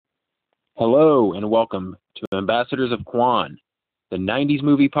Hello and welcome to Ambassadors of Quan, the 90s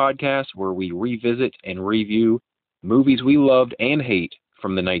movie podcast where we revisit and review movies we loved and hate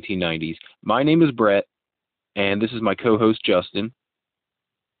from the 1990s. My name is Brett, and this is my co-host Justin.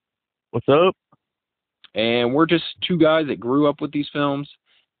 What's up? And we're just two guys that grew up with these films,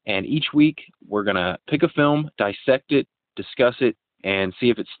 and each week we're going to pick a film, dissect it, discuss it, and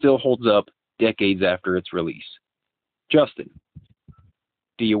see if it still holds up decades after its release. Justin,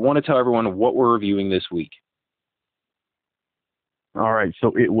 do you want to tell everyone what we're reviewing this week? All right,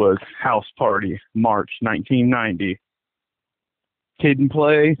 so it was House Party, March 1990. Kid and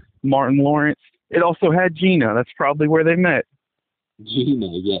Play, Martin Lawrence. It also had Gina. That's probably where they met. Gina,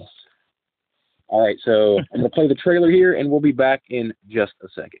 yes. All right, so I'm going to play the trailer here, and we'll be back in just a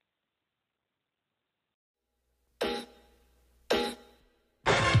second.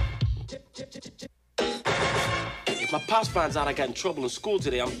 If my pops finds out I got in trouble in school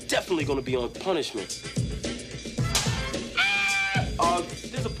today, I'm definitely going to be on punishment.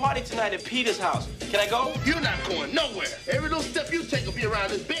 There's a party tonight at Peter's house. Can I go? You're not going nowhere. Every little step you take will be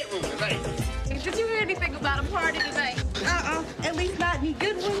around this bedroom tonight. Did you hear anything about a party tonight? At least not any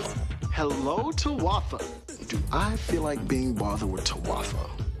good ones. Hello, Tawatha. Do I feel like being bothered with Tawatha?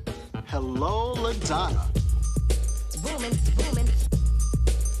 Hello, LaDonna. Booming, booming,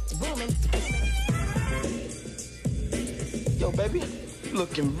 booming. Yo, baby, you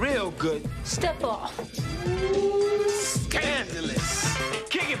looking real good. Step off. Scandalous.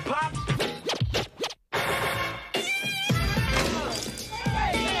 Kick it, Pop.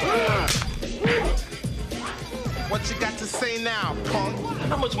 What you got to say now, punk?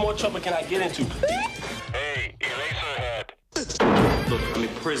 How much more trouble can I get into? Hey, Eraserhead. Look, I'm in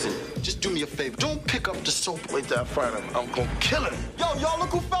prison. Just do me a favor. Don't pick up the soap. Wait till I find him. I'm gonna kill him. Yo, y'all look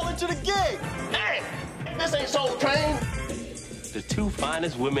who fell into the gig. Hey, this ain't Soul Train. The two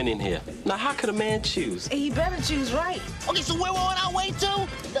finest women in here. Now, how could a man choose? He better choose right. Okay, so where we're on our way to?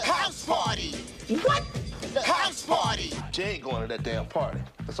 The house party. What? The house party. Jay ain't going to that damn party.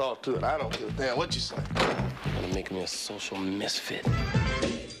 That's all to it. I don't give a damn what you say. Gonna make me a social misfit.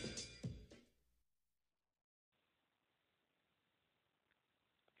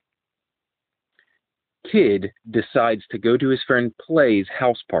 Kid decides to go to his friend Play's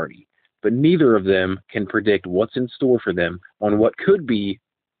house party, but neither of them can predict what's in store for them on what could be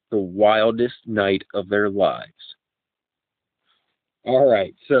the wildest night of their lives. All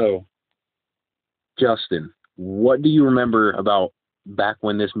right, so, Justin, what do you remember about back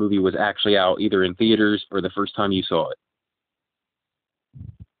when this movie was actually out, either in theaters or the first time you saw it?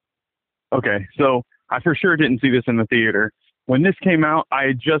 Okay, so I for sure didn't see this in the theater. When this came out, I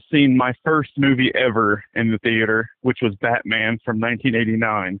had just seen my first movie ever in the theater, which was Batman from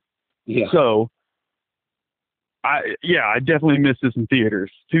 1989. Yeah. So, I definitely missed this in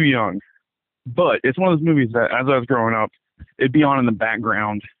theaters. Too young. But it's one of those movies that, as I was growing up, it'd be on in the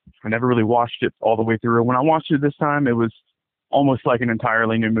background. I never really watched it all the way through. When I watched it this time, it was almost like an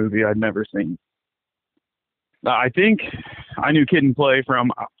entirely new movie I'd never seen. I think I knew Kid and Play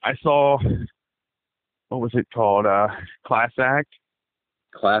from, I saw, what was it called? Class Act.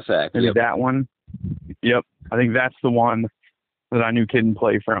 Class Act. Maybe Yep. that one. Yep. I think that's the one that I knew Kid and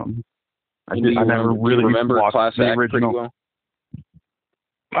Play from. I never really remember watched Class the Act pretty original.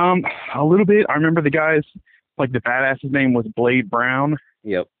 well. A little bit. I remember the guys, like the badass's name was Blade Brown.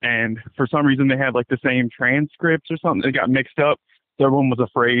 Yep. And for some reason they had like the same transcripts or something. They got mixed up. So everyone was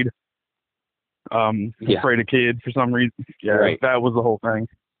afraid. Afraid of Kid for some reason. Yeah, right. That was the whole thing.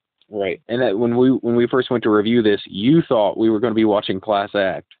 Right. And that when we first went to review this, you thought we were going to be watching Class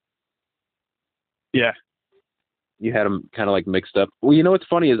Act. Yeah. You had them kind of like mixed up. Well, you know what's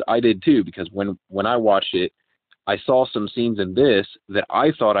funny is I did too, because when I watched it, I saw some scenes in this that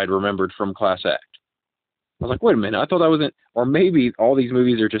I thought I'd remembered from Class Act. I was like, wait a minute, I thought that wasn't, or maybe all these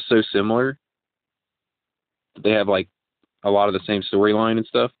movies are just so similar that they have like a lot of the same storyline and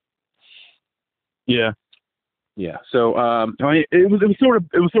stuff. Yeah. Yeah. So it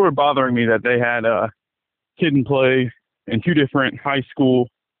was sort of bothering me that they had Kid and Play in two different high school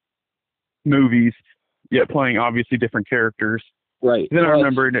movies, yet playing obviously different characters. right. Then I Well,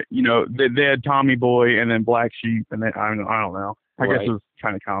 remembered that, they had Tommy Boy and then Black Sheep, and then I don't know. I guess Right. it was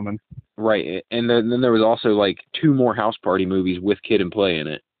kind of common. Right. And then there was also like two more House Party movies with Kid and Play in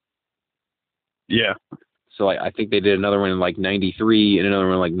it. Yeah. So I think they did another one in like 93 and another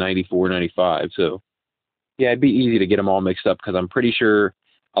one in like 94, 95. So yeah, it'd be easy to get them all mixed up because I'm pretty sure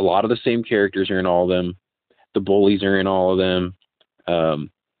a lot of the same characters are in all of them. The bullies are in all of them.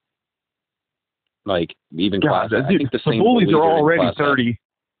 Like even Class Act. I think the bullies are already Class Act. 30.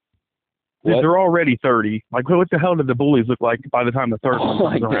 What? They're already 30. Like, what the hell did the bullies look like by the time the third one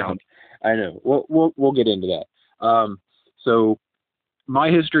comes around? I know. We'll get into that. So my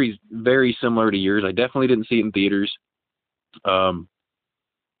history is very similar to yours. I definitely didn't see it in theaters.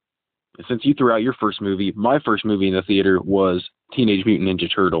 Since you threw out your first movie, my first movie in the theater was Teenage Mutant Ninja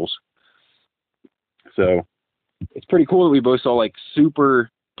Turtles. So it's pretty cool that we both saw like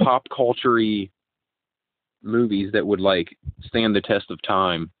super pop culture-y movies that would like stand the test of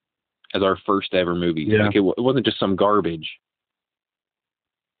time as our first ever movies. Yeah. Like it wasn't just some garbage.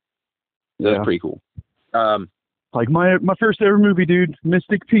 That's pretty cool. Like my first ever movie, dude,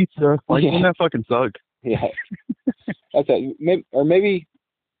 Mystic Pizza. Like, Yeah. that fucking sucked. Yeah. That's it. Maybe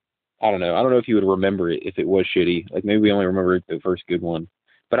I don't know. I don't know if you would remember it if it was shitty. Like maybe we only remember the first good one.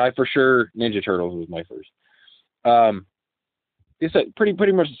 But I for sure Ninja Turtles was my first. It's pretty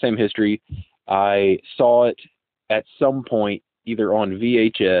much the same history. I saw it at some point either on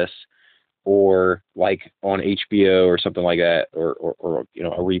VHS or like on HBO or something like that, or you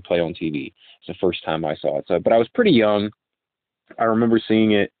know, a replay on TV. It's the first time I saw it. So, but I was pretty young. I remember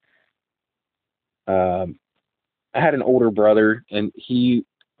seeing it. I had an older brother, and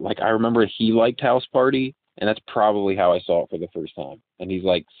I remember he liked House Party, and that's probably how I saw it for the first time. And he's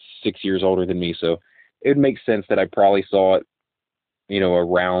like 6 years older than me, so it would make sense that I probably saw it, you know,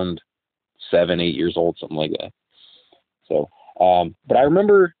 around 7, 8 years old, something like that. So, but I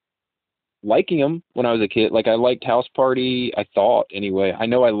remember liking them when I was a kid. Like I liked House Party, I thought anyway. I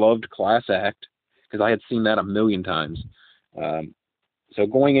know I loved Class Act because I had seen that a million times. So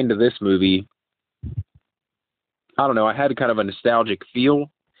going into this movie, I don't know, I had kind of a nostalgic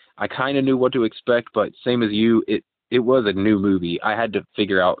feel. I kind of knew what to expect, but same as you, it was a new movie. I had to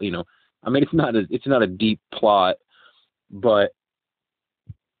figure out, you know, I mean, it's not a deep plot, but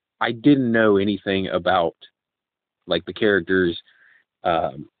I didn't know anything about like the characters,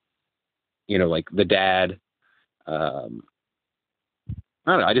 you know, like the dad. I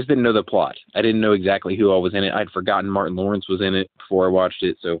don't know. I just didn't know the plot. I didn't know exactly who all was in it. I'd forgotten Martin Lawrence was in it before I watched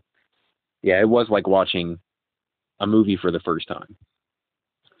it. So yeah, it was like watching a movie for the first time.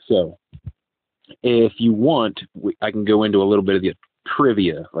 So if you want, I can go into a little bit of the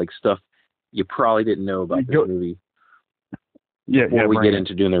trivia, like stuff you probably didn't know about this movie. Before we get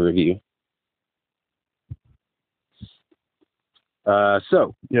into doing the review.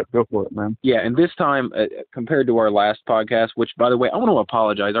 Yep, go for it, man. Yeah, and this time, compared to our last podcast, which, by the way, I want to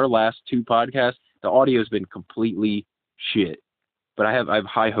apologize. Our last two podcasts, the audio has been completely shit. But I have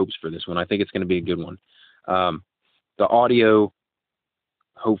high hopes for this one. I think it's going to be a good one. The audio,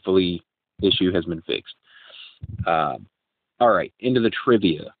 hopefully, issue has been fixed. All right, into the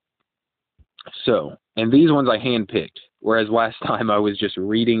trivia. So, and these ones I handpicked, whereas last time I was just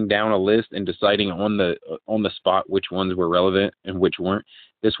reading down a list and deciding on the spot which ones were relevant and which weren't.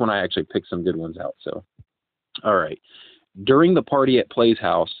 This one I actually picked some good ones out. So, all right. During the party at Play's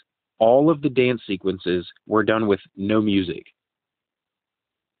house, all of the dance sequences were done with no music.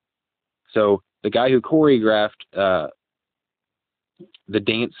 So the guy who choreographed the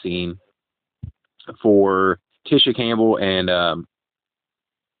dance scene for Tisha Campbell and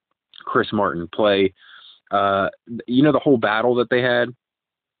Chris Martin play, you know, the whole battle that they had?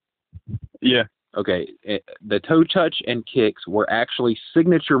 Yeah. Okay. The toe touch and kicks were actually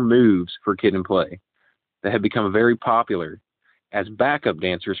signature moves for Kid and Play that have become very popular as backup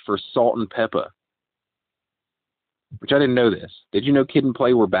dancers for Salt and Peppa. Which I didn't know this. Did you know Kid and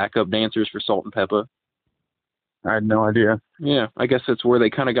Play were backup dancers for Salt and Peppa? I had no idea. Yeah, I guess that's where they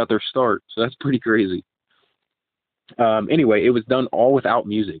kind of got their start. So that's pretty crazy. Anyway, it was done all without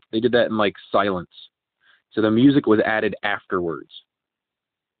music. They did that in like silence. So the music was added afterwards.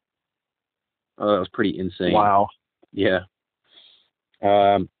 Oh, that was pretty insane. Wow. Yeah.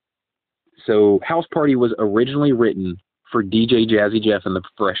 So House Party was originally written for DJ Jazzy Jeff and the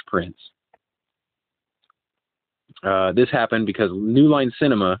Fresh Prince. This happened because New Line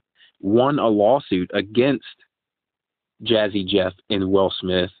Cinema won a lawsuit against Jazzy Jeff and Will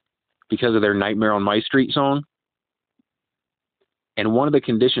Smith because of their Nightmare on My Street song. And one of the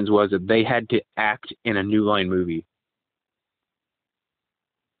conditions was that they had to act in a New Line movie.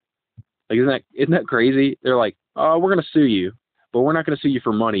 Like, isn't that crazy? They're like, oh, we're going to sue you, but we're not going to sue you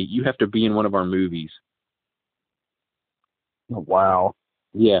for money. You have to be in one of our movies. Oh, wow.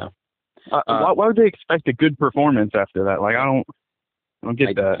 Yeah. Why would they expect a good performance after that? Like, I don't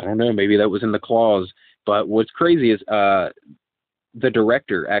get that. I don't know. Maybe that was in the clause. But what's crazy is the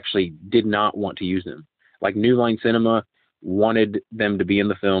director actually did not want to use them. Like, New Line Cinema wanted them to be in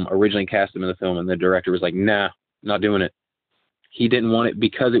the film, originally cast them in the film, and the director was like, nah, not doing it. He didn't want it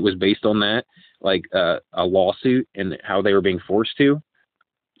because it was based on that, like a lawsuit and how they were being forced to.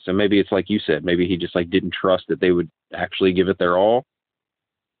 So maybe it's like you said, maybe he just like didn't trust that they would actually give it their all.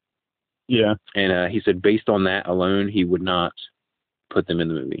 Yeah. And he said based on that alone, he would not put them in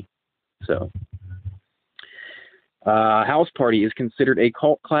the movie. So, House Party is considered a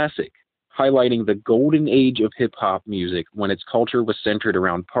cult classic, highlighting the golden age of hip-hop music when its culture was centered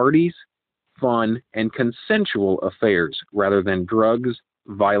around parties, fun, and consensual affairs rather than drugs,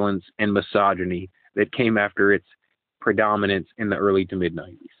 violence, and misogyny that came after its predominance in the early to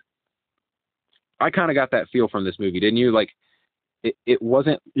mid-90s. I kind of got that feel from this movie, didn't you? Like, it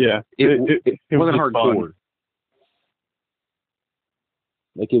wasn't... Yeah. It wasn't was hardcore. fun.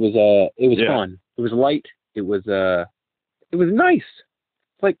 Like, it was fun. It was light. It was nice.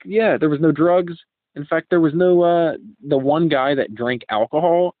 Like, yeah, there was no drugs. In fact, there was no, the one guy that drank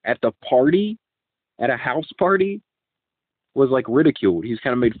alcohol at the party, at a house party, was, like, ridiculed. He's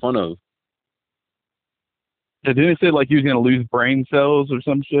kind of made fun of. Yeah, didn't it say, like, he was going to lose brain cells or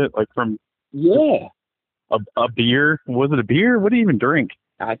some shit? Like, from Yeah. a beer? Was it a beer? What did he even drink?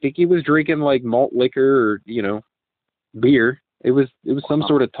 I think he was drinking, like, malt liquor or, beer. It was some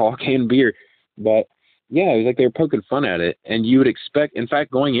sort of tall can beer. But, yeah, it was like they were poking fun at it. And you would expect, in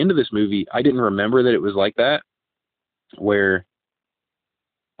fact, going into this movie, I didn't remember that it was like that, where,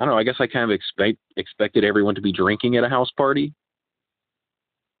 I don't know, I guess I kind of expected everyone to be drinking at a house party.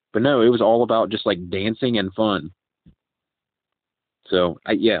 But no, it was all about just, like, dancing and fun. So,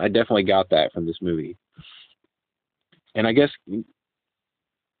 I definitely got that from this movie. And I guess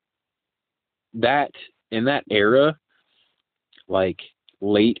that, in that era, like,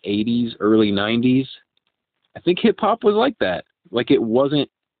 late 80s, early 90s, I think hip-hop was like that. Like, it wasn't,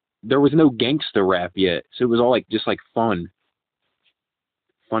 there was no gangsta rap yet, so it was all, like, just, like, fun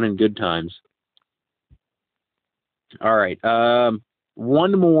and good times. All right,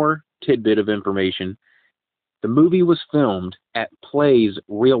 one more tidbit of information. The movie was filmed at Play's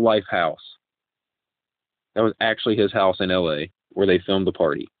real-life house. That was actually his house in L.A., where they filmed the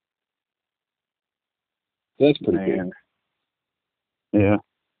party. So that's pretty good. Yeah.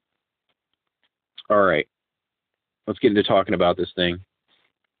 All right. Let's get into talking about this thing.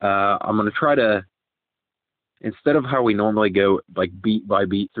 I'm going to try to, instead of how we normally go, like, beat by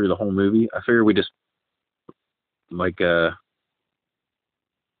beat through the whole movie, I figure we just, like, I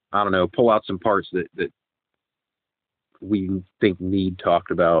don't know, pull out some parts that we think need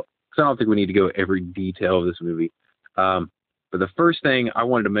talked about. Because I don't think we need to go every detail of this movie. But the first thing I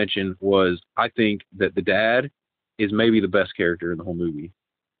wanted to mention was I think that the dad is maybe the best character in the whole movie.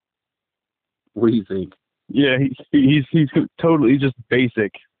 What do you think? Yeah, he's totally just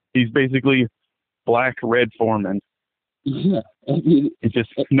basic. He's basically Black Red Foreman. Yeah. It's just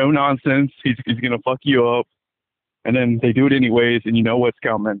no nonsense. He's going to fuck you up. And then they do it anyways, and you know what's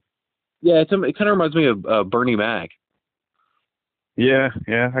coming. Yeah, it kind of reminds me of Bernie Mac. Yeah,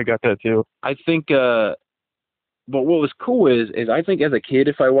 I got that too. I think, but what was cool is I think as a kid,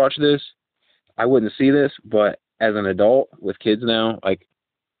 if I watched this, I wouldn't see this, but as an adult with kids now, like,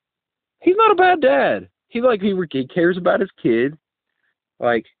 he's not a bad dad. He cares about his kid.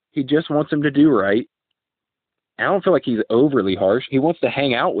 Like, he just wants him to do right. I don't feel like he's overly harsh. He wants to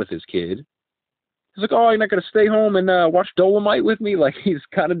hang out with his kid. He's like, oh, you're not going to stay home and watch Dolomite with me? Like, he's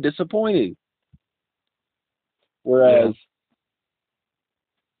kind of disappointed. Whereas,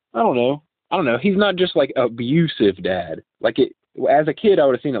 I don't know. He's not just, like, abusive dad. Like, as a kid, I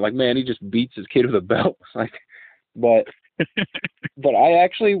would have seen it like, man, he just beats his kid with a belt. Like, but I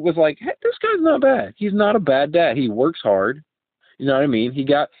actually was like, hey, this guy's not bad. He's not a bad dad. He works hard. You know what I mean?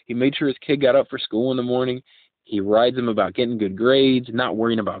 He made sure his kid got up for school in the morning. He rides him about getting good grades, not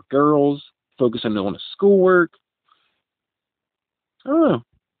worrying about girls, focusing on his schoolwork. I don't know.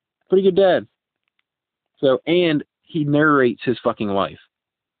 Pretty good dad. So, and he narrates his fucking life.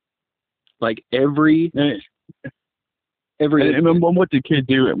 Like, And what did kid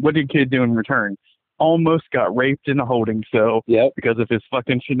do? What did kid do in return? Almost got raped in a holding cell. Yep. Because of his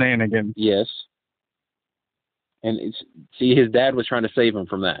fucking shenanigans. Yes. And his dad was trying to save him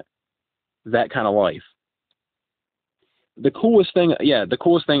from that kind of life. The coolest thing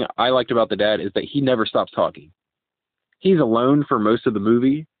I liked about the dad is that he never stops talking. He's alone for most of the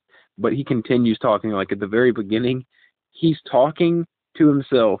movie, but he continues talking. Like, at the very beginning, he's talking to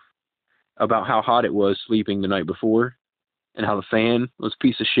himself about how hot it was sleeping the night before and how the fan was a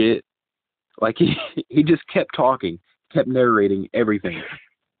piece of shit. Like, he just kept talking, kept narrating everything.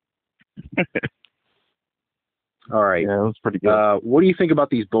 All right. Yeah, it was pretty good. What do you think about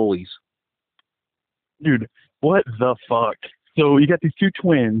these bullies? Dude, what the fuck? So you got these two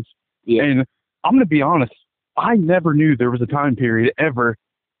twins, and I'm going to be honest, I never knew there was a time period ever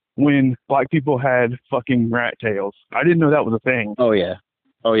when black people had fucking rat tails. I didn't know that was a thing. Oh, yeah,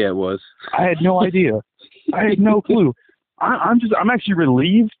 it was. I had no idea. I had no clue. I'm actually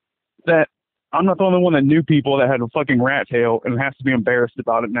relieved that I'm not the only one that knew people that had a fucking rat tail and has to be embarrassed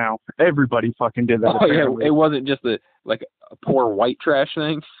about it now. Everybody fucking did that. Oh yeah, it wasn't just a poor white trash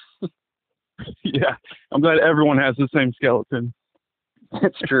thing. Yeah, I'm glad everyone has the same skeleton.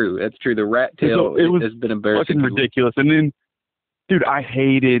 That's true. That's true. The rat tail has been embarrassing. Fucking ridiculous. And then, dude, I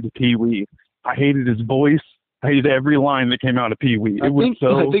hated Pee-wee. I hated his voice. I hated every line that came out of Pee-wee. I think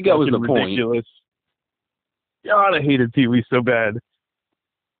that was the ridiculous. Point. God, I hated Pee-wee so bad.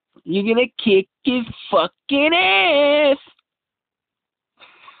 You're gonna kick his fucking ass.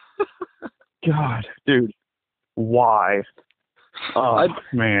 God, dude, why? Oh,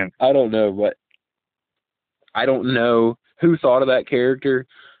 man. I don't know, but I don't know who thought of that character.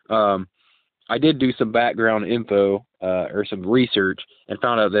 I did do some background info or some research and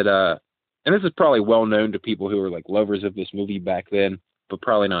found out that, and this is probably well known to people who are like lovers of this movie back then, but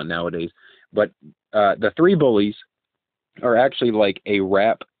probably not nowadays. But the three bullies are actually like a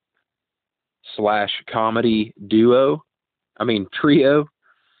rap / comedy trio,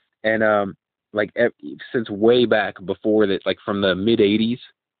 and since way back before that, like from the mid 80s,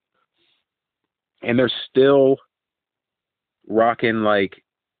 and they're still rocking like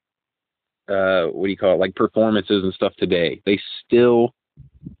what do you call it, like performances and stuff today. They still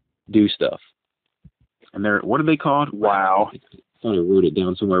do stuff, and they're, what are they called? Wow, I thought I wrote it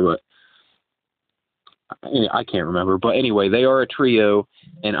down somewhere, but I can't remember. But anyway, they are a trio,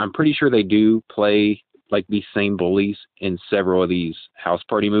 and I'm pretty sure they do play like these same bullies in several of these house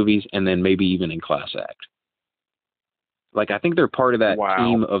party movies, and then maybe even in Class Act. Like, I think they're part of that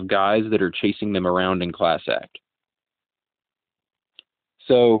team of guys that are chasing them around in Class Act.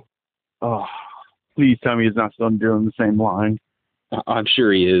 So, please tell me he's not still doing the same line. I'm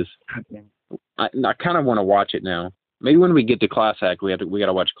sure he is. I kind of want to watch it now. Maybe when we get to Class Act, we got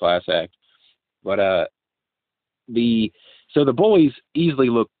to watch Class Act. But the bullies easily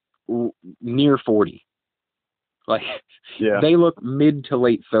look near 40. Like, yeah. They look mid to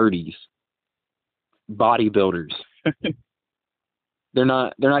late 30s. Bodybuilders. They're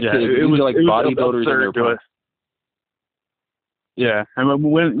not kids. These are like bodybuilders in their prime. Yeah, I mean,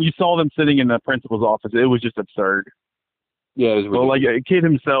 when you saw them sitting in the principal's office, it was just absurd. Yeah, it was ridiculous. Well, like a kid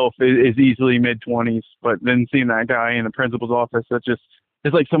himself is easily mid-20s, but then seeing that guy in the principal's office,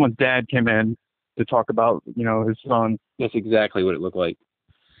 it's like someone's dad came in to talk about, his son. That's exactly what it looked like.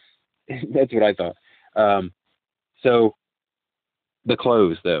 That's what I thought. So the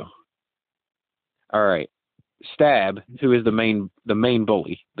clothes, though. All right, Stab, who is the main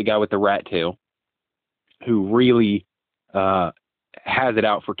bully, the guy with the rat tail, who really has it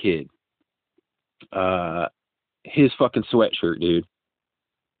out for Kid. His fucking sweatshirt, dude.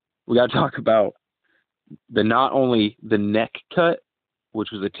 We got to talk about not only the neck cut,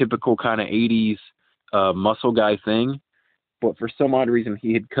 which was a typical kind of 80s muscle guy thing, but for some odd reason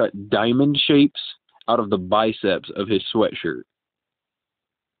he had cut diamond shapes out of the biceps of his sweatshirt.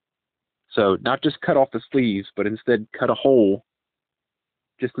 So not just cut off the sleeves, but instead cut a hole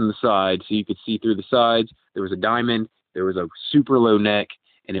just in the side so you could see through the sides. There was a diamond, there was a super low neck,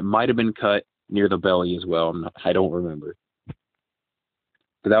 and it might have been cut near the belly as well. I don't remember.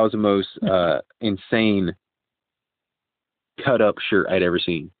 But that was the most insane cut-up shirt I'd ever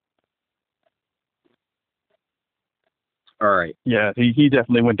seen. All right. Yeah, he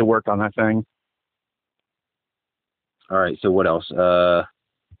definitely went to work on that thing. All right, so what else?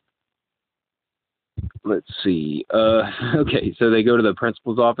 Let's see. Okay, so they go to the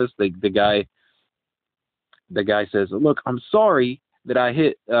principal's office. The guy says, "Look, I'm sorry that I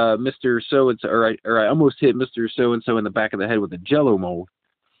hit Mr. So-and-so, or I almost hit Mr. So-and-so in the back of the head with a Jello mold.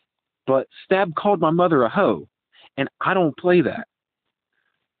 But Stab called my mother a hoe, and I don't play that."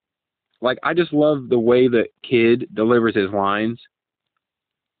 Like, I just love the way that Kid delivers his lines.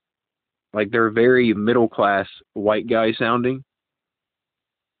 Like, they're very middle-class white guy sounding.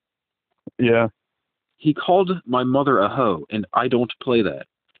 Yeah. He called my mother a hoe, and I don't play that.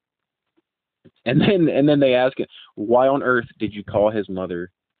 And then they ask him, why on earth did you call his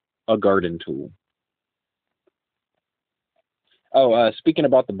mother a garden tool? Oh, speaking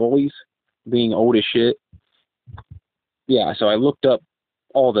about the bullies being old as shit. Yeah, so I looked up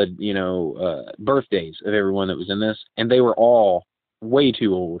all the, birthdays of everyone that was in this, and they were all way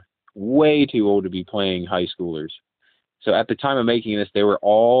too old to be playing high schoolers. So at the time of making this, they were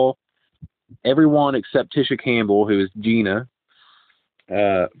all, everyone except Tisha Campbell, who is Gina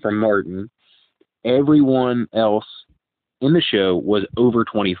from Martin. Everyone else in the show was over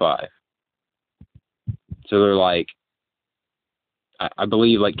 25. So they're like, I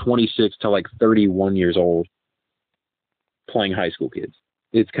believe like 26 to like 31 years old playing high school kids.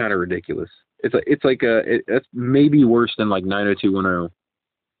 It's kind of ridiculous. It's maybe worse than like 90210.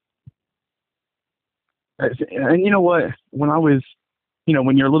 And you know what? When I was,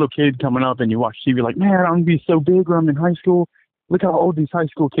 when you're a little kid coming up and you watch TV, like, man, I'm going to be so big when I'm in high school. Look how old these high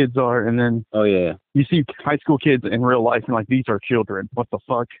school kids are. And then Oh, yeah. you see high school kids in real life and like, these are children. What the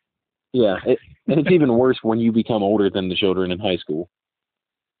fuck? Yeah. And it's even worse when you become older than the children in high school.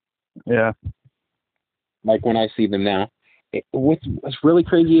 Yeah. Like when I see them now. What's really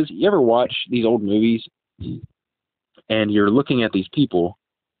crazy is you ever watch these old movies and you're looking at these people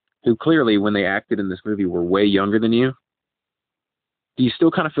who clearly, when they acted in this movie, were way younger than you. Do you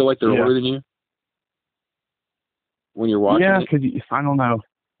still kind of feel like they're older than you when you're watching it? Yeah, because I don't know.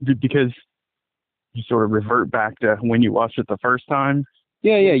 Because you sort of revert back to when you watched it the first time.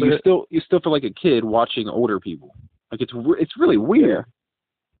 Yeah. You still feel like a kid watching older people. Like it's really weird.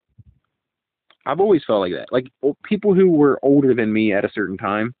 I've always felt like that. Like people who were older than me at a certain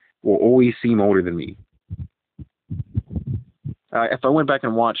time will always seem older than me. If I went back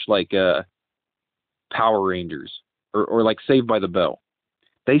and watched like Power Rangers or like Saved by the Bell,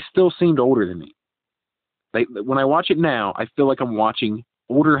 they still seemed older than me. When I watch it now, I feel like I'm watching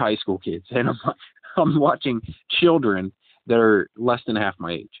older high school kids, and I'm watching children that are less than half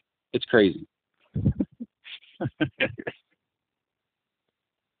my age. It's crazy.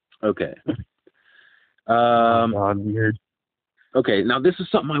 Okay. God, weird. Okay, now this is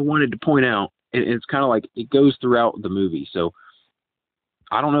something I wanted to point out, and it's kind of like it goes throughout the movie. So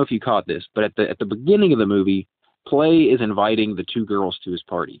I don't know if you caught this, but at the beginning of the movie, Play is inviting the two girls to his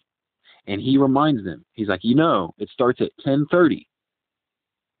party, and he reminds them. He's like, it starts at 10:30.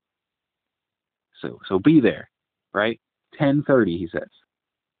 So be there, right? 10:30, he says.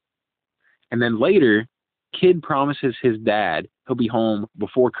 And then later, Kid promises his dad he'll be home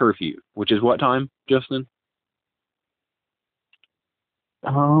before curfew, which is what time, Justin?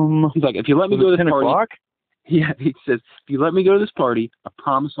 He's like, if you let me go to this 10 party. o'clock? Yeah, he says, if you let me go to this party, I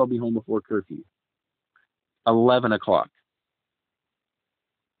promise I'll be home before curfew. 11 o'clock.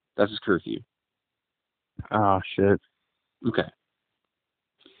 That's his curfew. Oh, shit. Okay.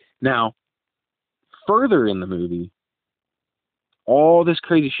 Now, further in the movie, all this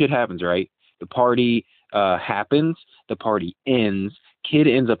crazy shit happens, right? The party happens. The party ends. Kid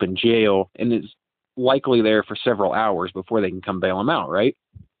ends up in jail and is likely there for several hours before they can come bail him out, right?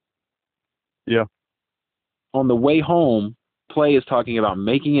 Yeah. On the way home, Play is talking about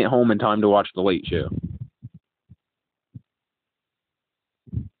making it home in time to watch The Late Show.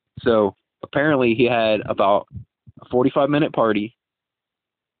 So apparently he had about a 45-minute party,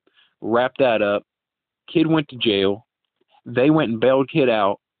 wrapped that up. Kid went to jail. They went and bailed Kid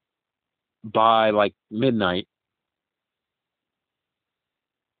out by like midnight.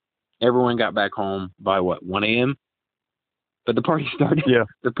 Everyone got back home by 1 a.m.? But the party started. Yeah.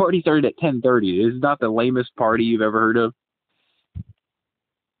 The party started at 10:30. This is not the lamest party you've ever heard of.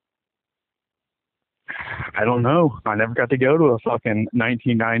 I don't know. I never got to go to a fucking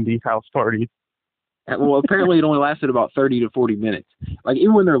 1990 house party. Well, apparently it only lasted about 30 to 40 minutes. Like,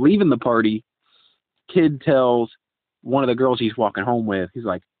 even when they're leaving the party, Kid tells one of the girls he's walking home with, he's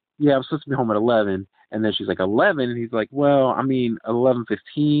like, yeah, I'm supposed to be home at 11. And then she's like, 11? And he's like, well, I mean,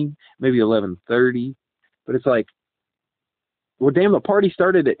 11:15, maybe 11:30. But it's like, well, damn, the party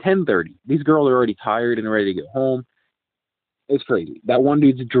started at 10:30. These girls are already tired and ready to go home. It's crazy. That one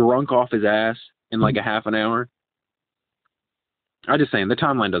dude's drunk off his ass in like a half an hour. I'm just saying, the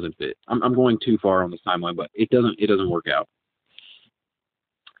timeline doesn't fit. I'm going too far on this timeline, but it doesn't work out.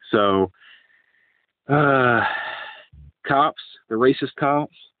 So, cops, the racist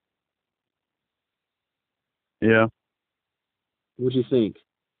cops. Yeah. What'd you think?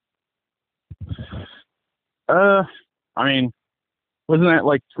 I mean, wasn't that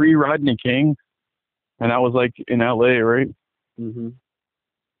like Free Rodney King? And that was like in LA, right? Mm-hmm.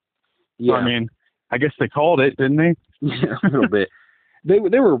 Yeah. I mean, I guess they called it, didn't they? Yeah, a little bit. They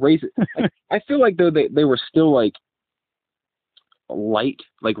were racist. I feel like though they were still like light,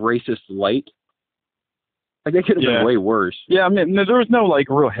 like racist light. Like they could have been way worse. Yeah, I mean, there was no like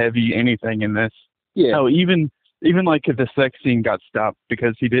real heavy anything in this. Yeah. No, even like the sex scene got stopped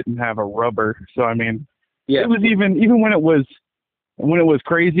because he didn't have a rubber. So I mean, yeah, it was even when it was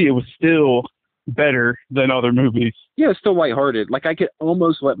crazy, it was still better than other movies. Yeah, it's still lighthearted. Like I could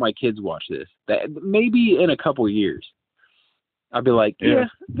almost let my kids watch this. That maybe in a couple of years, I'd be like, yeah,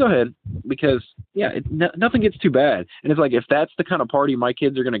 go ahead, because nothing gets too bad. And it's like if that's the kind of party my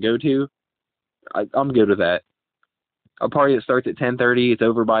kids are going to go to, I'm good with that. A party that starts at 10:30, it's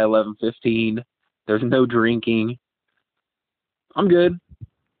over by 11:15. There's no drinking. I'm good.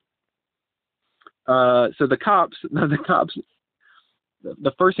 So the cops,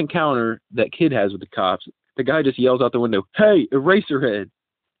 the first encounter that Kid has with the cops, the guy just yells out the window, "Hey, Eraserhead!"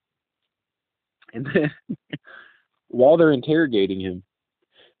 And then while they're interrogating him,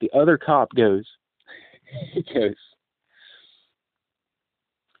 the other cop goes, he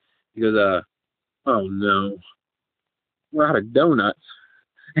goes, oh no, we're out of donuts.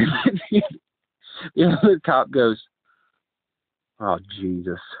 And the other cop goes, oh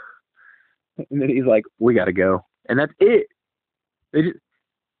Jesus. And then he's like, we got to go. And that's it.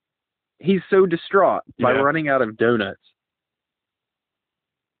 He's so distraught by running out of donuts.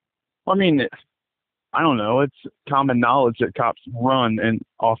 I mean, I don't know. It's common knowledge that cops run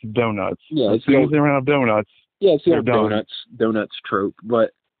off of donuts. Yeah, as soon as they run out of donuts, yeah, it's the they're done. donuts trope.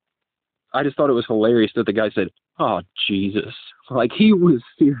 But I just thought it was hilarious that the guy said, oh, Jesus. Like, he was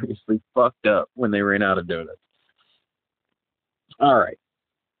seriously fucked up when they ran out of donuts. All right.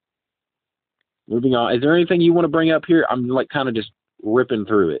 Moving on. Is there anything you want to bring up here? I'm like kind of just ripping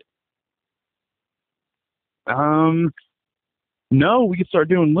through it. No, we can start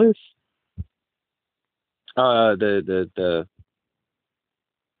doing lists. The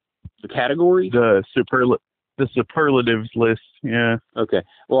categories? The superlatives list. Yeah. Okay.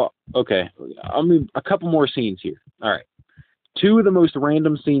 Well, okay. I'll move a couple more scenes here. All right. 2 of the most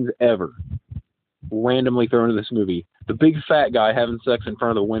random scenes ever randomly thrown into this movie. The big fat guy having sex in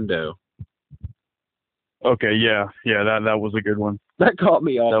front of the window. Okay, yeah, that was a good one. That caught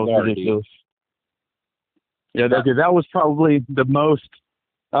me off guard. That was ridiculous. Yeah, that was probably the most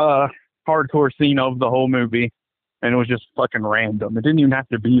hardcore scene of the whole movie, and it was just fucking random. It didn't even have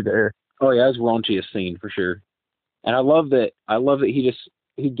to be there. Oh yeah, it was raunchiest scene for sure. And I love that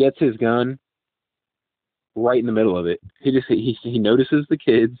he gets his gun right in the middle of it. He notices the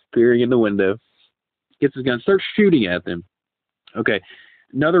kids peering in the window, gets his gun, starts shooting at them. Okay.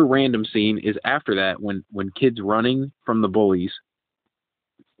 Another random scene is after that when kids running from the bullies,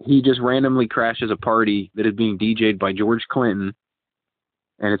 he just randomly crashes a party that is being DJ'd by George Clinton,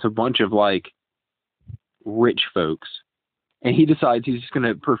 and it's a bunch of like rich folks, and he decides he's just going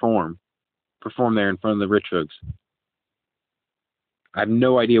to perform there in front of the rich folks. I have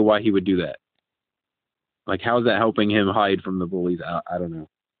no idea why he would do that. Like, how is that helping him hide from the bullies? I don't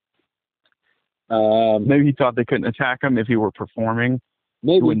know. Maybe he thought they couldn't attack him if he were performing.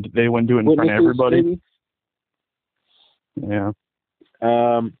 Maybe they wouldn't do it in front of everybody. Maybe? Yeah.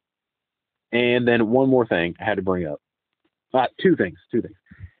 And then one more thing I had to bring up. Two things.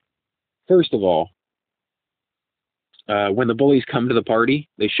 First of all, when the bullies come to the party,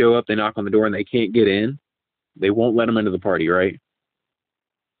 they show up, they knock on the door, and they can't get in. They won't let them into the party, right?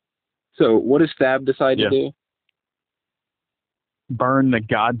 So what does Fab decide to do? Burn the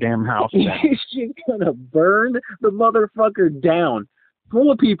goddamn house down. He's just gonna burn the motherfucker down.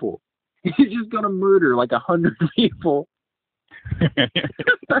 Full of people. He's just gonna murder like 100 people.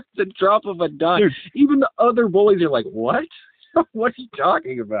 That's a drop of a dime. Dude. Even the other bullies are like, what? What are you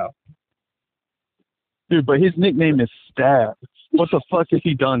talking about? Dude, but his nickname is Stab. What the fuck has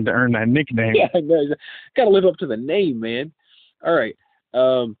he done to earn that nickname? Yeah, no, gotta live up to the name, man. All right.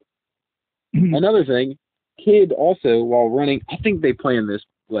 Another thing, kid also, while running, I think they planned this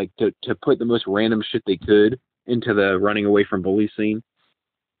like to put the most random shit they could into the running away from bullies scene.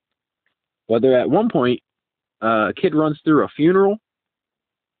 But at one point, a kid runs through a funeral,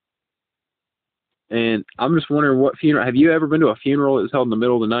 and I'm just wondering what funeral. Have you ever been to a funeral that was held in the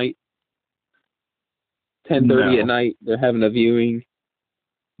middle of the night? 10:30 at night, they're having a viewing.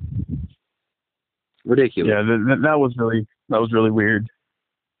 Ridiculous. Yeah, that was really weird.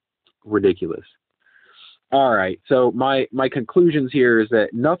 Ridiculous. All right, so my conclusions here is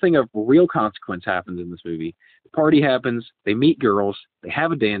that nothing of real consequence happens in this movie. The party happens, they meet girls, they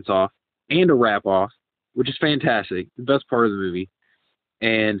have a dance-off and a rap-off, which is fantastic, the best part of the movie.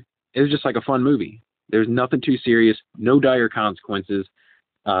 And it was just like a fun movie. There's nothing too serious, no dire consequences.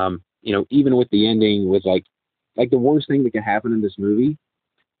 Even with the ending, with like the worst thing that can happen in this movie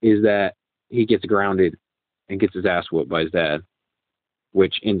is that he gets grounded and gets his ass whooped by his dad,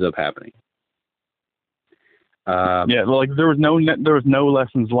 which ends up happening. Yeah, like there was no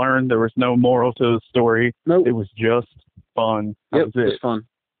lessons learned. There was no moral to the story. Nope. It was just fun. That was it. Just fun.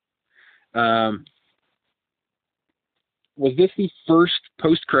 Was this the first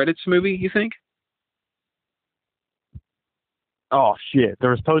post-credits movie, you think? Oh, shit.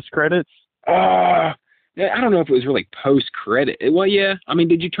 There was post-credits? I don't know if it was really post-credit. Well, yeah. I mean,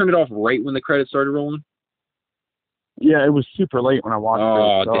 did you turn it off right when the credits started rolling? Yeah, it was super late when I watched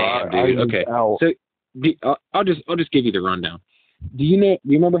it. Oh, damn, dude. Okay. So I'll just give you the rundown. Do you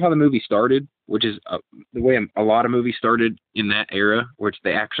remember how the movie started? Which is the way a lot of movies started in that era, which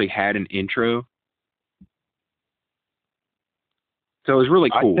they actually had an intro. So it was really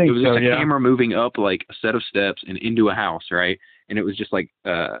cool. It was just a camera moving up like a set of steps and into a house, right? And it was just like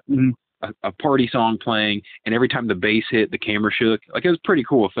a party song playing, and every time the bass hit, the camera shook. Like, it was a pretty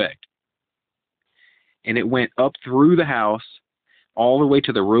cool effect. And it went up through the house all the way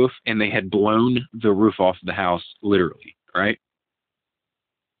to the roof, and they had blown the roof off the house, literally, right?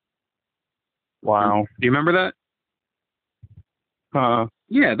 Wow. Do you remember that?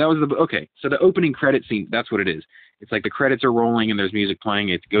 Yeah, that was okay. So the opening credit scene, that's what it is. It's like the credits are rolling and there's music playing.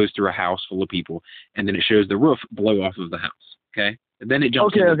 It goes through a house full of people, and then it shows the roof blow off of the house. Okay, and then it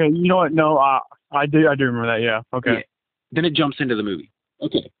jumps. Okay. You know what? No, I do remember that. Yeah. Okay. Yeah. Then it jumps into the movie.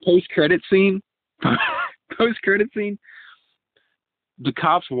 Okay. Post credit scene. Post credit scene. The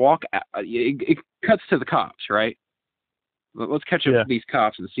cops walk. It cuts to the cops, right? Let's catch up with these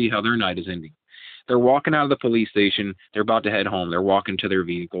cops and see how their night is ending. They're walking out of the police station. They're about to head home. They're walking to their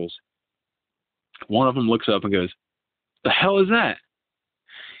vehicles. One of them looks up and goes, "The hell is that?"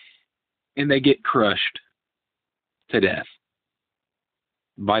 And they get crushed to death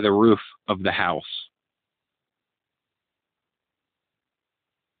by the roof of the house.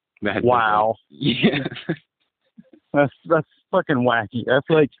 Wow. Yeah. That's fucking wacky. That's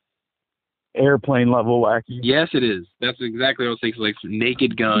like airplane level wacky. Yes, it is. That's exactly what I was thinking. Like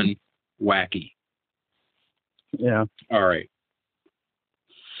Naked Gun wacky. Yeah. All right.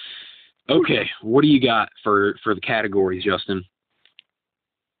 Okay, what do you got for the categories, Justin?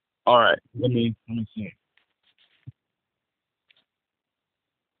 All right. Let me see.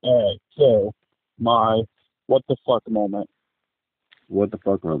 All right. So my what the fuck moment. What the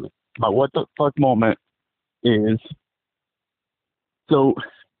fuck moment? My what the fuck moment is, so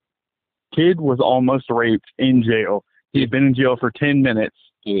kid was almost raped in jail. He had been in jail for 10 minutes.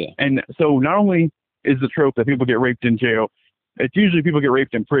 Yeah. And so not only is the trope that people get raped in jail, it's usually people get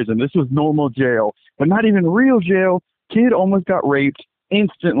raped in prison. This was normal jail, but not even real jail. Kid almost got raped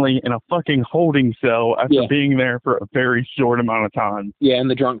instantly in a fucking holding cell after being there for a very short amount of time. Yeah, in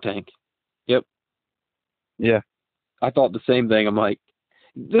the drunk tank. Yep. Yeah. I thought the same thing. I'm like,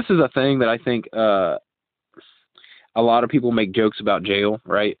 this is a thing that I think a lot of people make jokes about jail,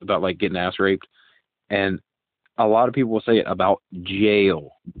 right? About like getting ass raped. And a lot of people will say it about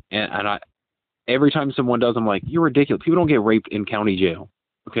jail. And I every time someone does, I'm like, you're ridiculous. People don't get raped in county jail.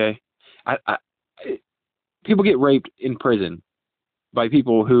 Okay? People get raped in prison by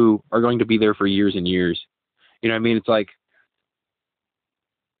people who are going to be there for years and years. You know what I mean? It's like,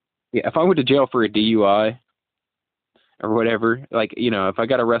 yeah, if I went to jail for a DUI or whatever, like, you know, if I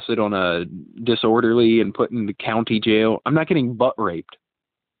got arrested on a disorderly and put in the county jail, I'm not getting butt raped.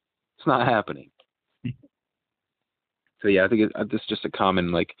 It's not happening. So yeah, I think it's just a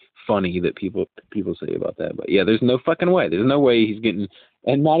common, like, funny that people say about that. But yeah, there's no fucking way. There's no way he's getting,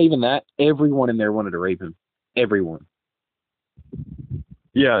 and not even that, everyone in there wanted to rape him. Everyone.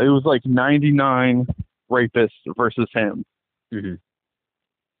 Yeah, it was like 99 rapists versus him. Mm-hmm.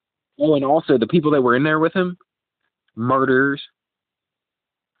 Oh, and also the people that were in there with him, murderers,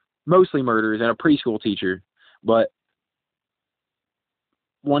 mostly murderers, and a preschool teacher. But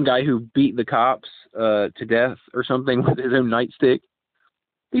one guy who beat the cops to death or something with his own nightstick.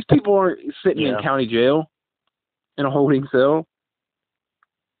 These people are sitting in county jail in a holding cell.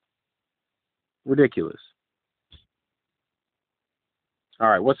 Ridiculous. All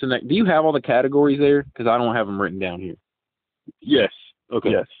right, what's the next? Do you have all the categories there? Because I don't have them written down here. Yes.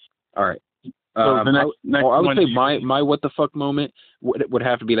 Okay. Yes. All right. So the next I would one say my what the fuck moment would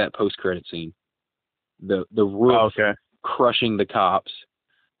have to be that post credit scene. The roof crushing the cops.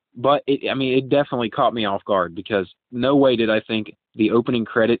 But it definitely caught me off guard because no way did I think the opening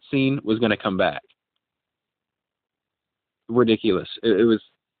credit scene was going to come back. Ridiculous. It was.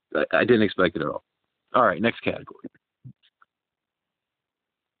 I didn't expect it at all. All right, next category.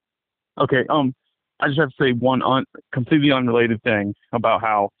 Okay. I just have to say one completely unrelated thing about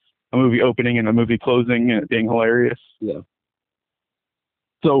how a movie opening and a movie closing and it being hilarious. Yeah.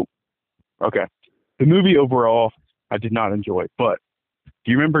 So, okay, the movie overall I did not enjoy, but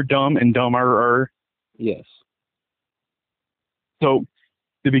do you remember Dumb and Dumber? Yes. So,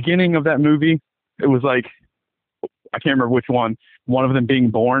 the beginning of that movie, it was like, I can't remember which one of them being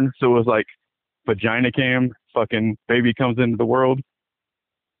born. So it was like vagina cam, fucking baby comes into the world.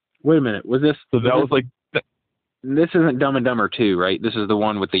 Wait a minute. Was this? So that was like. This isn't Dumb and Dumber 2, right? This is the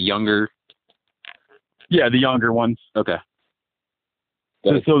one with the younger. Yeah, the younger ones. Okay.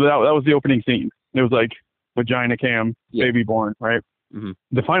 So that was the opening scene. It was like vagina cam, baby born, right? Mm-hmm.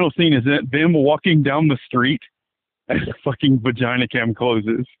 The final scene is them walking down the street as the fucking vagina cam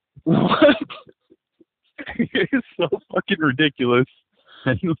closes. What? It's so fucking ridiculous.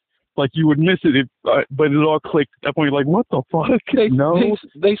 And like you would miss it, but it all clicked at that point. Like, what the fuck?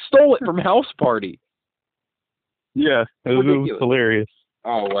 They stole it from House Party. Yeah, it was hilarious.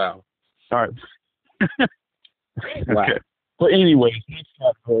 Oh wow. All right. Wow. Okay. But anyways, next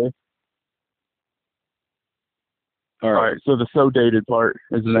category. All right. So the so dated part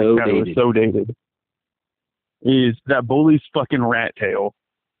is the next category. So dated is that bully's fucking rat tail.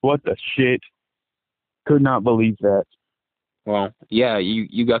 What the shit? Could not believe that. Well, yeah,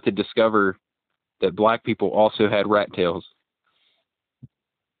 you got to discover that black people also had rat tails.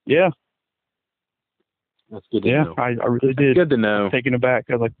 Yeah. That's good to know. I really did. Good to know. Taken aback.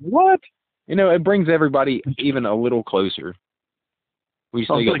 I was like, what? You know, it brings everybody even a little closer. We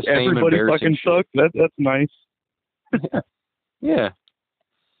still got like the same everybody fucking sucks. That's nice. Yeah.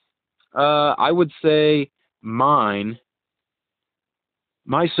 I would say my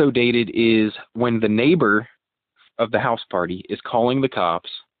so dated is when the neighbor of the house party is calling the cops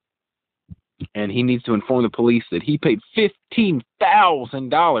and he needs to inform the police that he paid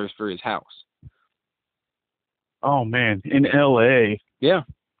 $15,000 for his house. Oh man, in LA. Yeah.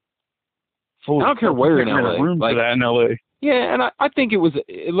 I don't care where in LA. Room for that in LA. Yeah, and I think it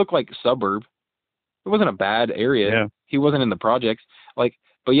looked like a suburb. It wasn't a bad area. Yeah. He wasn't in the projects.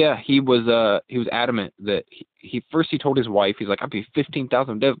 But yeah, he was adamant that he first told his wife, he's like, I paid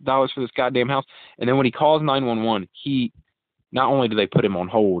 $15,000 for this goddamn house. And then when he calls 911, not only do they put him on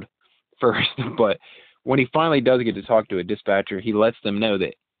hold first, but when he finally does get to talk to a dispatcher, he lets them know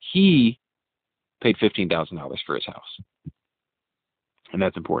that he paid $15,000 for his house. And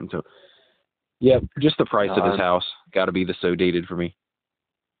that's important. So yeah, just the price of his house got to be the so dated for me.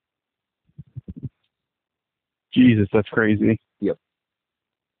 Jesus, that's crazy. Yep.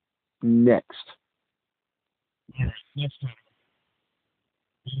 Next.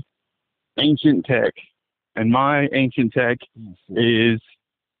 Ancient tech. And my ancient tech is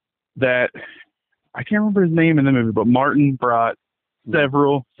that, I can't remember his name in the movie, but Martin brought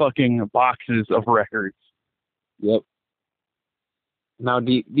several fucking boxes of records. Yep. Now,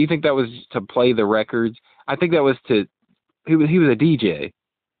 do you think that was to play the records? I think that was he was a DJ.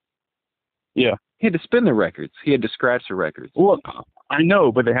 Yeah. He had to spin the records. He had to scratch the records. Well, I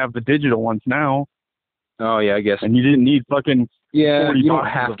know, but they have the digital ones now. Oh, yeah, I guess. And you didn't need fucking 40 you don't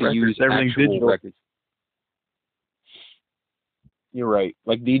boxes have of to records. use Everything's actual digital. records. You're right.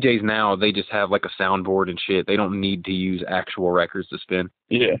 Like DJs now, they just have like a soundboard and shit. They don't need to use actual records to spin.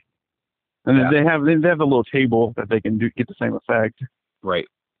 Yeah. And then they have a little table that they can get the same effect. Right.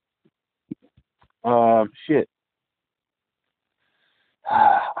 Shit.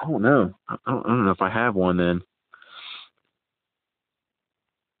 I don't know. I don't know if I have one then.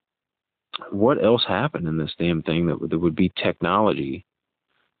 What else happened in this damn thing that would be technology?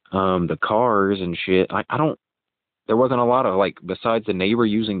 The cars and shit. I don't. There wasn't a lot of besides the neighbor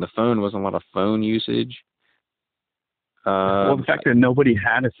using the phone, wasn't a lot of phone usage. Well, the fact that nobody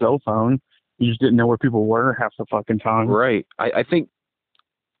had a cell phone, you just didn't know where people were half the fucking time. Right. I think.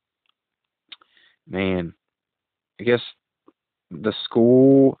 Man, I guess the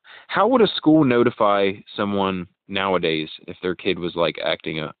school. How would a school notify someone nowadays if their kid was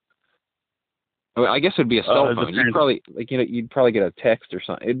acting up? I guess it'd be a cell phone. You'd probably you'd probably get a text or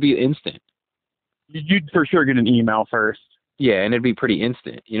something. It'd be instant. You'd for sure get an email first. Yeah, and it'd be pretty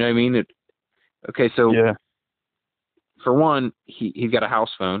instant. You know what I mean? So for one, he's got a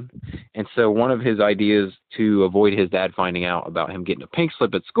house phone, and so one of his ideas to avoid his dad finding out about him getting a pink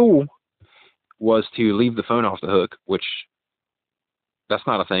slip at school was to leave the phone off the hook, which that's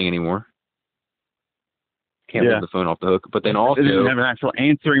not a thing anymore. Can't leave the phone off the hook. But then also, it didn't have an actual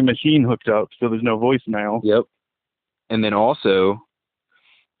answering machine hooked up, so there's no voicemail. Yep. And then also,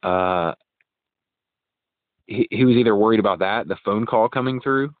 he was either worried about the phone call coming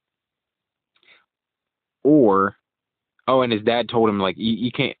through, or, and his dad told him,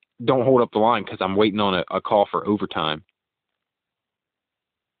 you can't, don't hold up the line because I'm waiting on a call for overtime.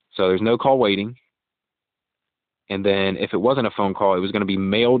 So there's no call waiting. And then if it wasn't a phone call, it was going to be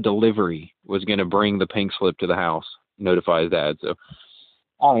mail delivery was going to bring the pink slip to the house, notify his dad. So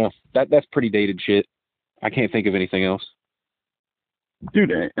I don't know. That's pretty dated shit. I can't think of anything else.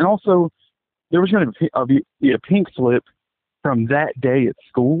 Dude, and also there was going to be a pink slip from that day at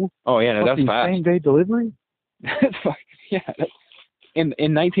school. Oh yeah, that's fast. Same day delivery. That's fucking, yeah. In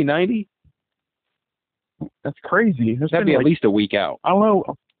 1990. That's crazy. That'd be at least a week out. I don't know.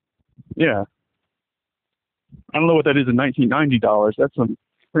 Yeah. I don't know what that is in $1990. That's some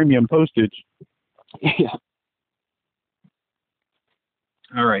premium postage. Yeah.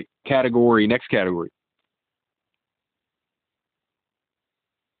 All right. Next category.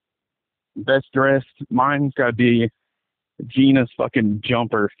 Best dressed. Mine's got to be Gina's fucking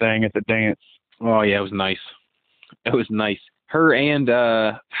jumper thing at the dance. Oh, yeah. It was nice. It was nice. Her and,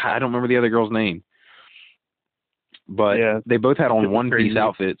 I don't remember the other girl's name. But they both had on one-piece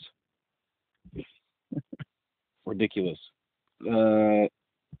outfits. ridiculous. I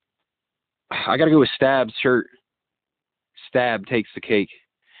got to go with Stab's shirt. Stab takes the cake.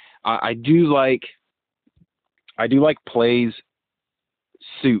 I do like Play's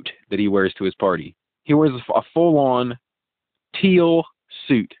suit that he wears to his party. He wears a full-on teal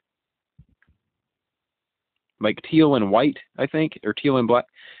suit. Like teal and white, I think, or teal and black.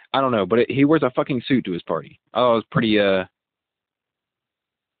 I don't know, but he wears a fucking suit to his party. Oh, it was pretty,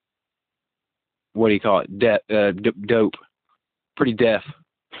 what do you call it? Dope. Pretty deaf.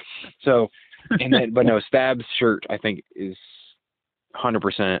 So, and then, but no, Stab's shirt, I think, is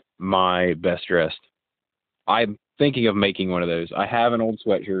 100% my best dressed. I'm thinking of making one of those. I have an old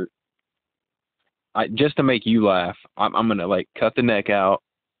sweatshirt. Just to make you laugh, I'm going to, like, cut the neck out,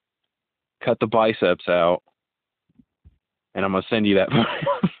 cut the biceps out, and I'm going to send you that.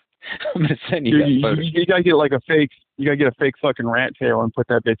 I'm going to send you that photo. You got to get, like, a fake fucking rat tail and put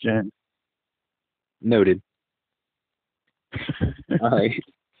that bitch in. Noted. All right.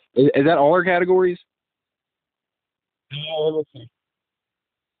 Is that all our categories? Let's see.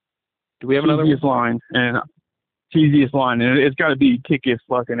 Do we have another one? Cheesiest line, and it's got to be kick his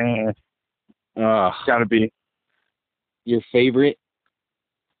fucking ass. It's got to be. Your favorite?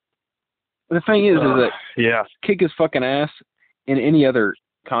 The thing is that yeah, kick his fucking ass in any other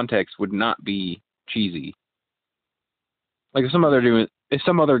context would not be cheesy. Like if some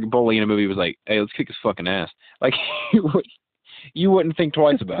other bully in a movie was like, "Hey, let's kick his fucking ass," like you wouldn't think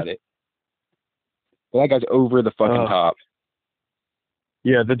twice about it. But that guy's over the fucking top.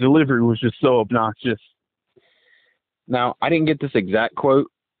 Yeah, the delivery was just so obnoxious. Now, I didn't get this exact quote,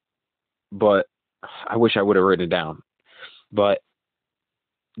 but I wish I would have written it down. But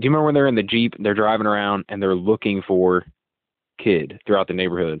do you remember when they're in the Jeep, they're driving around, and they're looking for Kid throughout the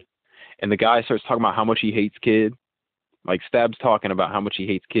neighborhood? And the guy starts talking about how much he hates Kid. Like, Stab's talking about how much he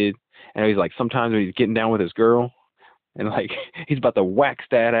hates Kid. And he's like, sometimes when he's getting down with his girl, and, like, he's about to wax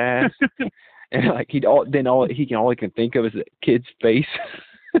that ass. And, like, all he can think of is the Kid's face.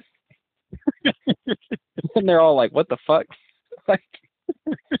 And they're all like, what the fuck? Like,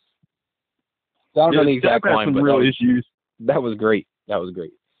 I don't know the exact line, but issues. That was great.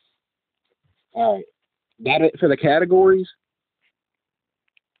 All right. That it for the categories?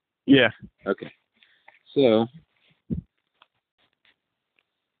 Yeah. Okay. So,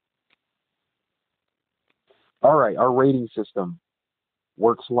 all right, our rating system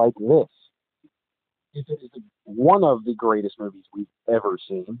works like this. If it is one of the greatest movies we've ever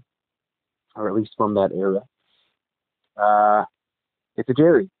seen, or at least from that era, it's a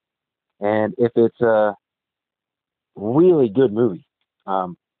Jerry. And if it's a really good movie,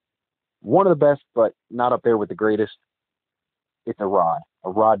 one of the best, but not up there with the greatest, it's a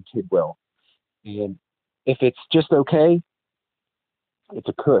Rod Tidwell. And if it's just okay, it's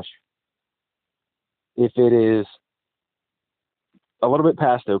a Cush. If it is a little bit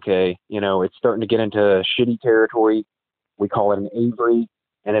past okay, it's starting to get into shitty territory, we call it an Avery.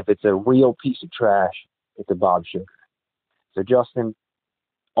 And if it's a real piece of trash, it's a Bob Sugar. So, Justin,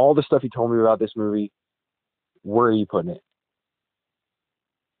 all the stuff you told me about this movie, where are you putting it?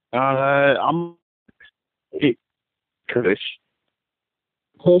 I'm Kush.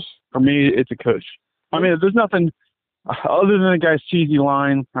 Kush? For me, it's a Kush. I mean, there's nothing other than the guy's cheesy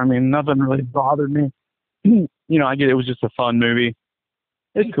line. I mean, nothing really bothered me. I get it was just a fun movie.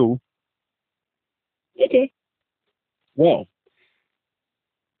 It's cool. Okay. Well,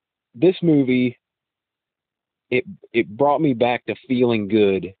 this movie, it brought me back to feeling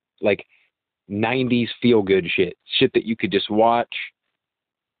good, like 90s feel good shit that you could just watch.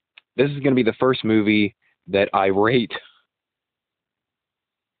 This is going to be the first movie that I rate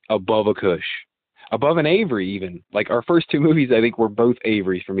above a Kush, above an Avery even. Like our first two movies, I think were both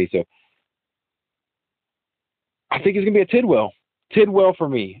Averys for me. So I think it's going to be a Tidwell. Tidwell for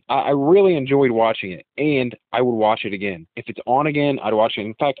me. I really enjoyed watching it, and I would watch it again. If it's on again, I'd watch it.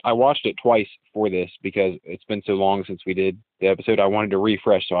 In fact, I watched it twice for this because it's been so long since we did the episode. I wanted to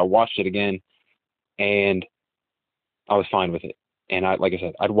refresh, so I watched it again, and I was fine with it. And like I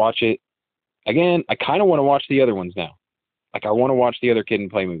said, I'd watch it again. I kind of want to watch the other ones now. Like, I want to watch the other Kid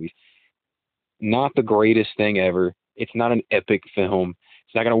and Play movies. Not the greatest thing ever. It's not an epic film.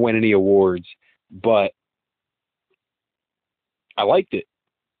 It's not going to win any awards, but I liked it.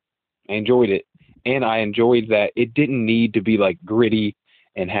 I enjoyed it. And I enjoyed that it didn't need to be like gritty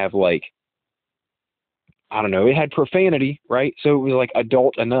and have like, I don't know, it had profanity, right? So it was like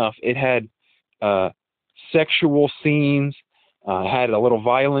adult enough. It had sexual scenes, had a little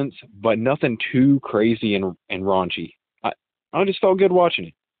violence, but nothing too crazy and raunchy. I just felt good watching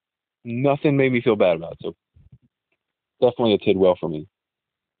it. Nothing made me feel bad about it. So definitely a Tidwell for me.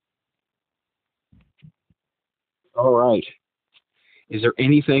 All right. Is there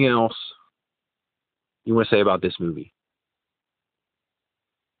anything else you want to say about this movie?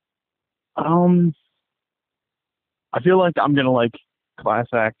 I feel like I'm gonna like Class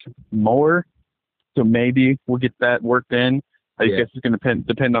Act more, so maybe we'll get that worked in. I guess it's gonna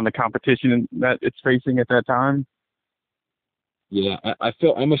depend on the competition that it's facing at that time. Yeah, I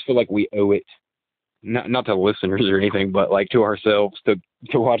almost feel like we owe it, not to listeners or anything, but like to ourselves to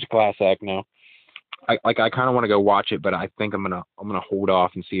watch Class Act now. I kind of want to go watch it, but I think I'm gonna hold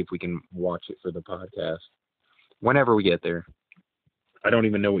off and see if we can watch it for the podcast whenever we get there. I don't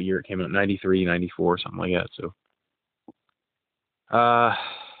even know what year it came out, 93, 94, something like that. So,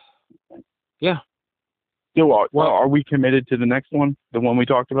 yeah. So, are we committed to the next one, the one we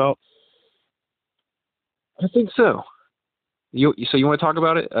talked about? I think so. So you want to talk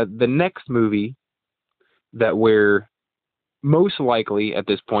about it? The next movie that we're most likely at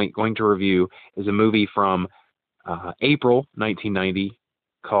this point going to review is a movie from April 1990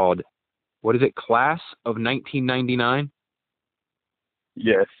 called, what is it, Class of 1999?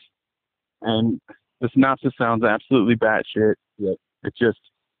 Yes. And the synopsis sounds absolutely batshit. Yep. It's just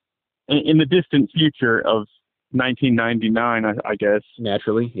in the distant future of 1999, I guess.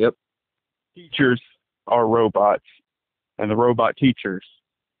 Naturally, yep. Teachers are robots, and the robot teachers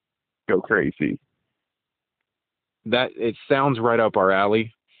go crazy. That it sounds right up our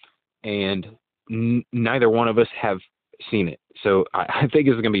alley, and neither one of us have seen it. So I think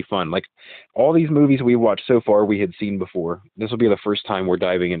it's going to be fun. Like all these movies we watched so far, we had seen before. This will be the first time we're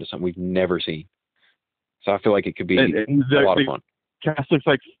diving into something we've never seen. So I feel like it could be a lot of fun. Cast looks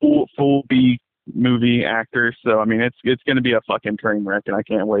like full B movie actors. So I mean, it's going to be a fucking train wreck, and I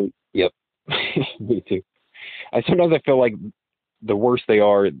can't wait. Yep, me too. Sometimes I feel like the worse they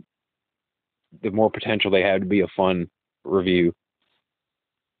are, the more potential they have to be a fun review.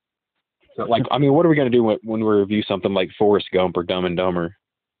 So, like, I mean, what are we going to do when we review something like Forrest Gump or Dumb and Dumber?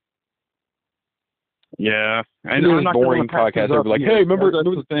 Yeah, and I'm not boring podcast. They're like, hey, remember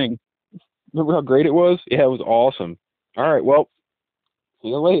the thing? Remember how great it was? Yeah, it was awesome. All right, well, see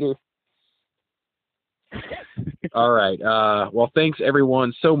you later. All right. Well, thanks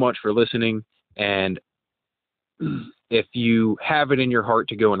everyone so much for listening. And if you have it in your heart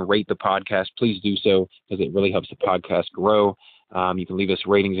to go and rate the podcast, please do so because it really helps the podcast grow. You can leave us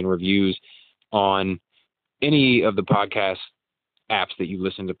ratings and reviews on any of the podcast apps that you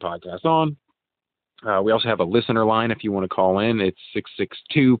listen to podcasts on. We also have a listener line if you want to call in. It's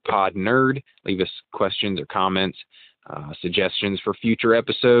 662-POD-NERD. Leave us questions or comments, suggestions for future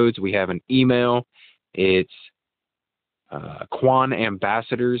episodes. We have an email. It's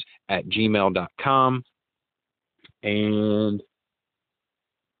quanambassadors@gmail.com. And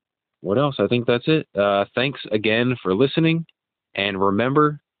what else? I think that's it. Thanks again for listening. And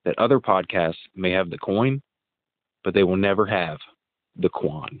remember that other podcasts may have the coin, but they will never have the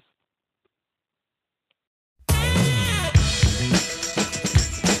Quan.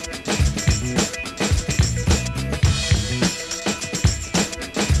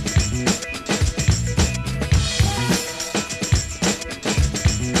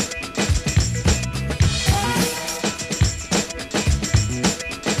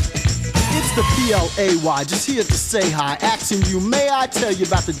 The PLAY, just here to say hi, asking you, may I tell you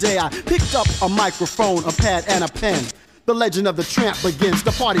about the day I picked up a microphone, a pad, and a pen. The legend of the tramp begins,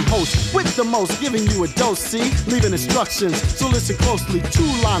 the party host with the most, giving you a dose, see? Leaving instructions, so listen closely, 2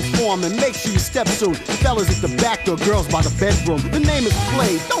 lines form and make sure you step soon. Fellas at the back door, girls by the bedroom. The name is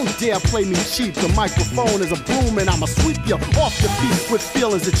Played, don't dare play me cheap. The microphone is a broom and I'ma sweep you off your feet with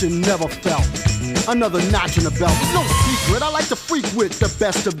feelings that you never felt. Another notch in the belt, there's no secret, I like to freak with the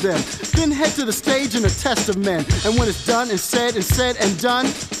best of them. Then head to the stage in a test of men. And when it's done and said and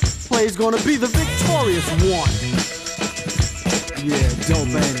done, Play's gonna be the victorious one. Yeah, dope,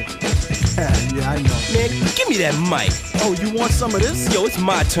 ain't it? Yeah, I know. Man, give me that mic. Oh, you want some of this? Yo, it's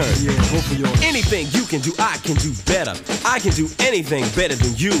my turn. Yeah, go for yours. Anything you can do, I can do better. I can do anything better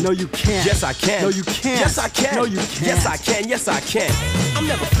than you. No, you can't. Yes, I can. No, you can't. Yes, I can. No, you can't. Yes, I can. Yes, I can. I'm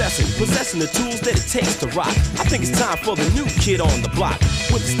never fessing, possessing the tools that it takes to rock. I think it's time for the new kid on the block.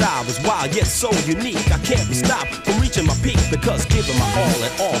 With the style that's wild yet so unique, I can't be stopped from reaching my peak because giving my all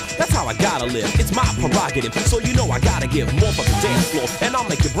and all, that's how I gotta live. It's my prerogative, so you know I gotta give more for the dance floor. And I'll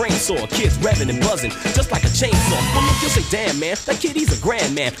make your brain sore, kids revving and buzzing just like a chainsaw. Well, look, you'll say, damn man, that kid, he's a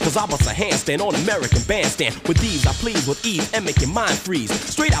grand man. Cause I bust a handstand on American Bandstand. With these I please with ease and make your mind freeze.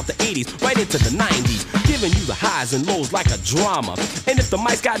 Straight out the 80s, right into the 90s, giving you the highs and lows like a drama. And if the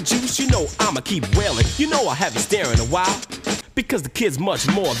mic's got juice, you know I'ma keep wailing. You know I haven't staring a while, because the kid's much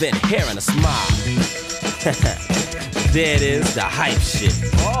more than hair and a smile. There it is, the hype shit.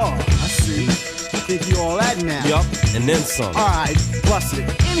 Oh, I see. Think you all that now. Yup, and then some. Alright, bust it.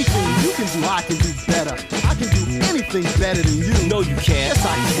 Anything you can do, I can do better. I can do anything better than you. No, you can't. Yes,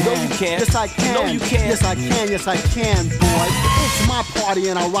 I can. No, you can't. Yes, I can. No, you can't. Yes, I can. Yes, I can, boy. It's my party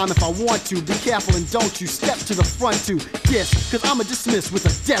and I'll rhyme if I want to. Be careful and don't you step to the front to diss, cause I'ma dismiss with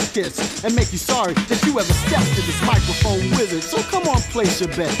a death kiss and make you sorry that you ever stepped to this microphone wizard. So come on, place your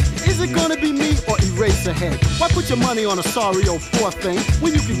bet. Is it gonna be me or Eraserhead? Why put your money on a sorry old poor thing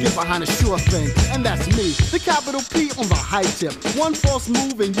when you can get behind a sure thing? And that's me, the capital P on the high tip. One false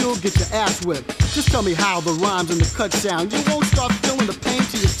move and you'll get your ass whipped. Just tell me how the rhymes and the cut sound. You won't start feeling the pain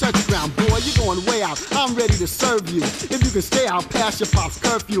till you touch ground. Boy, you're going way out. I'm ready to serve you. If you can stay out past your pop's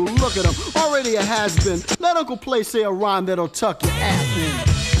curfew, look at him. Already a has-been. Let Uncle Play say a rhyme that'll tuck your ass in.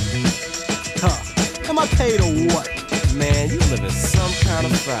 Huh. Am I paid or what? Man, you live in some kind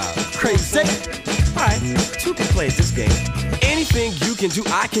of foul. Crazy. Alright, two can play this game. Anything you can do,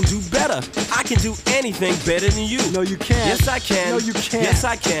 I can do better. I can do anything better than you. No, you can't. Yes, I can. No, you can't. Yes,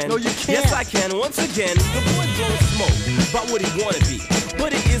 I can. No, you can't. Yes, I can. Once again, the boy blowing smoke about what he wanna be.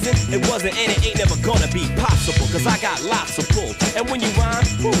 But it isn't, it wasn't, and it ain't never gonna be possible. Cause I got lots of pull. And when you rhyme,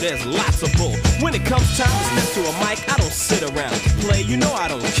 ooh, there's lots of bull. When it comes time to step to a mic, I don't sit around. Play, you know I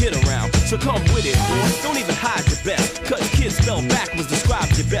don't kid around. So come with it, boy. Don't even hide your best. Cause kids spell backwards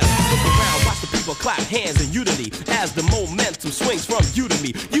describes your best. Look around, watch the people clap hands in unity as the momentum swings from you to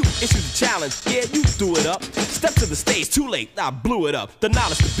me. You issue the challenge, yeah, you threw it up. Step to the stage, too late, I blew it up. The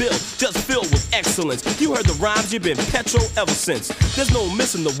knowledge to build, just filled with excellence. You heard the rhymes, you've been petro ever since. There's no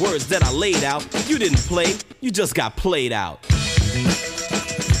missing the words that I laid out. You didn't play, you just got played out.